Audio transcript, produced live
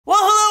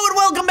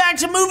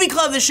Movie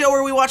Club, the show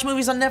where we watch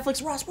movies on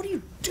Netflix. Ross, what are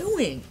you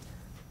doing?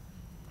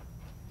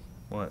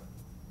 What?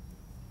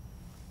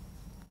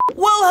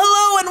 Well,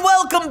 hello and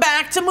welcome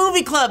back to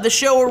Movie Club, the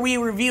show where we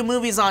review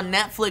movies on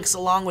Netflix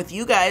along with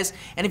you guys.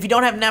 And if you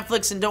don't have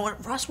Netflix and don't...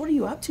 Ross, what are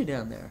you up to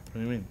down there?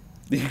 What do you mean?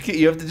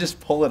 You have to just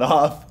pull it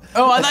off.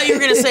 Oh, I thought you were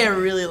going to say I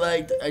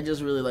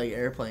just really like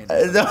Airplane.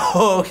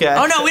 No, okay.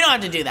 Oh, no, we don't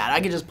have to do that. I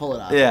can just pull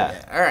it off.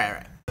 Yeah. All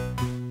right.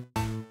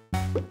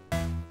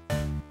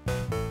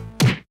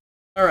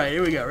 All right,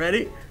 here we go.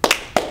 Ready?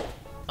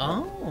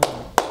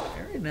 Oh,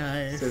 very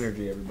nice.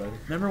 Synergy, everybody.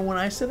 Remember when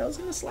I said I was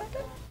going to slap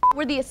it?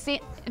 Were the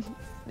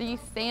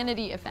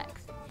sanity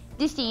effects.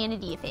 The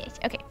sanity effects.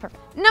 Okay,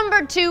 perfect.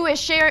 Number 2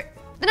 is the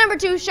number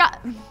 2 shot.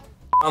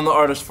 I'm the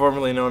artist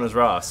formerly known as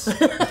Ross.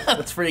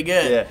 That's pretty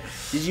good. Yeah.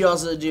 Did you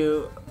also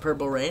do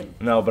Purple Rain?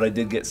 No, but I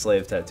did get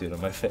slave tattooed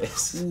on my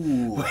face.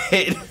 Ooh.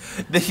 Wait,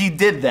 he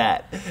did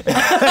that.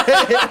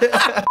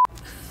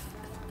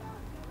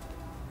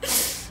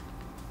 He's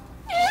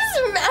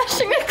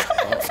smashing a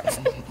glass.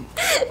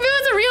 If it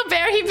was a real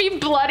bear, he'd be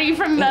bloody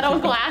from metal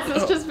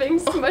glasses just being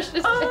smushed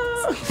his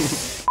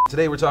face.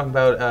 Today we're talking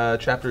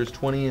about chapters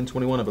 20 and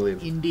 21, I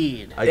believe.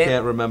 Indeed. I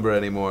can't remember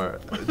anymore.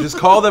 Just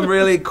call them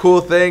really cool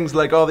things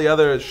like all the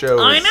other shows.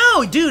 I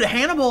know, dude.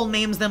 Hannibal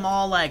names them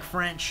all like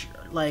French,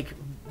 like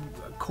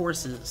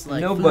courses.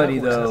 Like nobody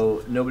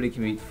though. Nobody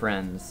can beat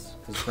Friends,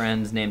 because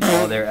Friends named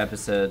all their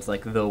episodes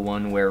like the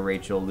one where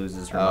Rachel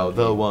loses her. Oh, monkey.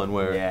 the one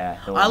where. Yeah.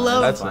 The I one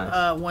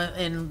love when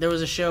and there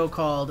was a show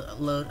called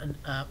Load.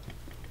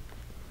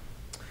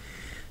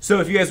 So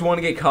if you guys want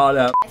to get caught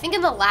up, I think in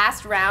the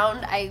last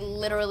round, I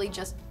literally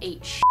just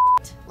ate shit.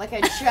 Like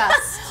I just...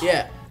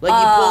 Yeah, like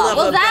you pulled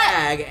up a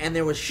bag and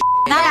there was shit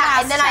in it.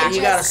 Yeah, and then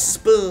you got a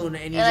spoon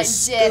and you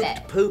just did scooped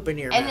it. poop in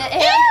your mouth. And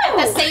at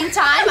the same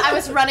time, I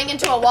was running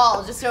into a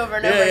wall just over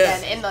and over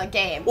again in the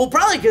game. Well,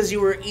 probably because you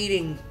were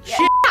eating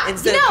shit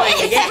instead of playing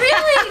the game.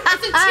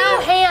 It's a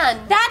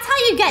two-hand. That's how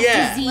you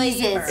get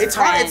diseases. It's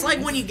hard. It's like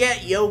when you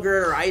get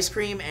yogurt or ice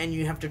cream and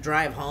you have to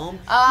drive home.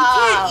 You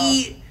Oh. can't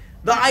eat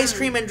the ice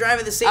cream and drive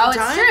at the same time.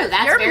 Oh, it's true.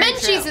 That's Your very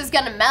Menchie's true. is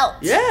gonna melt.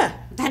 Yeah.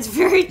 That's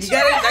very true.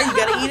 You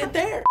gotta eat it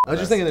there. I was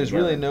just thinking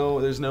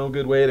there's no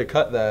good way to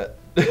cut that.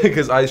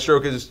 Because I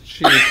stroke his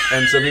cheek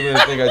and some people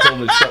think I told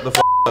him to shut the f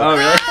up. oh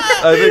really?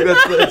 I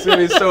think that's gonna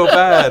be so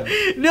bad.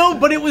 No,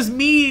 but it was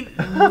me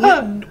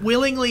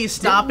willingly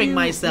stopping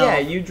myself. Yeah,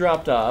 you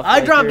dropped off. I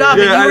dropped off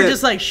and you were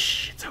just like,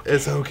 shh, it's okay.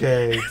 It's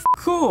okay.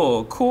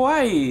 Cool,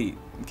 kawaii.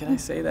 Can I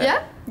say that?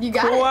 Yeah, you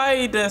got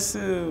kawaii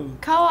desu.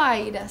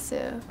 Kawaii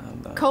desu.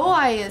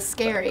 Kawaii is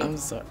scary. I'm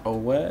sorry. Oh,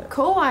 what?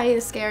 Kawaii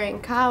is scary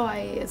and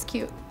kawaii is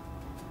cute.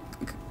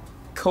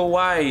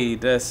 Kawaii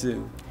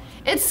desu.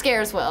 It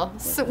scares Will.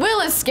 So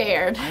Will is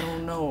scared. I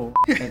don't know.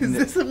 Is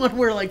this the one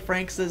where like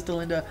Frank says to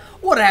Linda,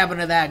 "What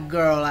happened to that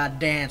girl I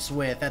danced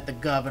with at the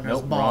governor's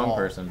Nope, ball?" wrong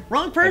person.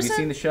 Wrong person? Have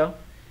you seen the show?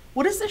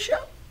 What is this show?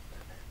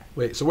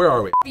 Wait, so where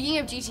are we? Speaking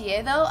of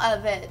GTA though,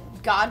 the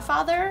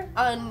Godfather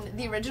on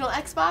the original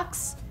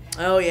Xbox.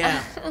 Oh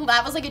yeah.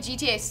 That was like a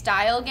GTA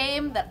style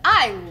game that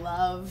I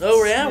loved.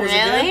 Oh yeah, was it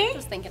Really?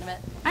 Just thinking of it.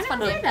 I never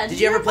played that. good? Did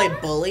you ever play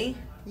Bully?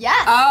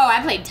 Yes. Oh,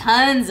 I played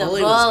tons of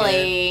Bully was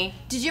Bully.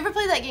 Did you ever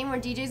play that game where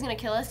DJ's gonna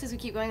kill us because we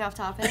keep going off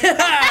topic?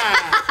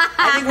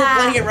 I think we're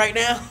playing it right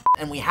now.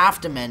 And we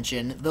have to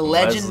mention the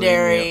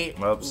legendary...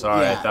 Oh,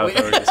 sorry. Yeah, I thought we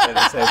were going to say it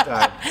at the same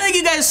time. Thank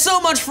you guys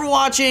so much for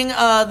watching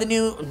the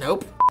new...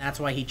 Nope. That's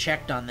why he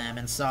checked on them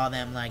and saw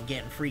them like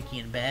getting freaky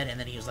in bed, and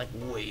then he was like,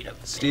 wait a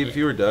minute. Steve, if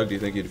you were Doug, do you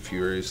think you'd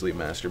furiously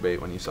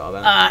masturbate when you saw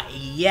that?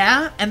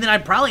 Yeah, and then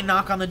I'd probably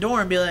knock on the door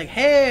and be like,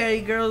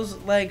 hey, girls,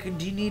 like,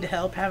 do you need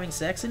help having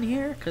sex in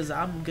here? Because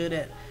I'm good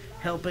at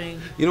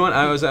helping. You know what?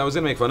 I was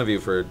gonna make fun of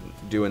you for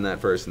doing that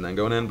first and then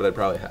going in, but I'd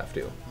probably have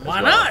to. Why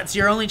not? It's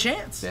your only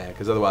chance. Yeah,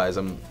 because otherwise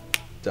I'm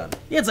done.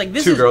 Yeah, it's like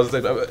this Two is... girls.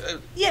 Like,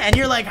 Yeah, and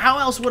you're like, how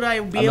else would I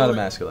be I'm able not a to...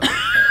 masculine.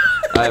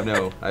 I have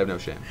no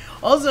shame.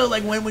 Also,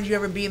 like, when would you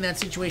ever be in that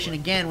situation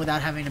again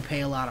without having to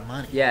pay a lot of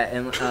money? Yeah,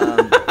 and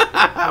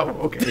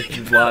Okay.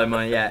 it's a lot of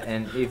money. Yeah,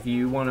 and if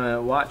you want to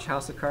watch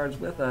House of Cards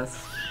with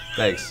us,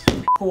 Thanks.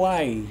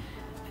 Kawaii.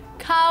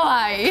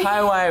 Kawaii.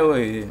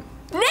 Kawaii.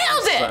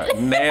 Nailed it!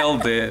 Sorry,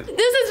 nailed it.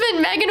 This has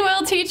been Megan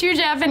Will Teach You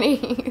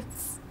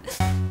Japanese.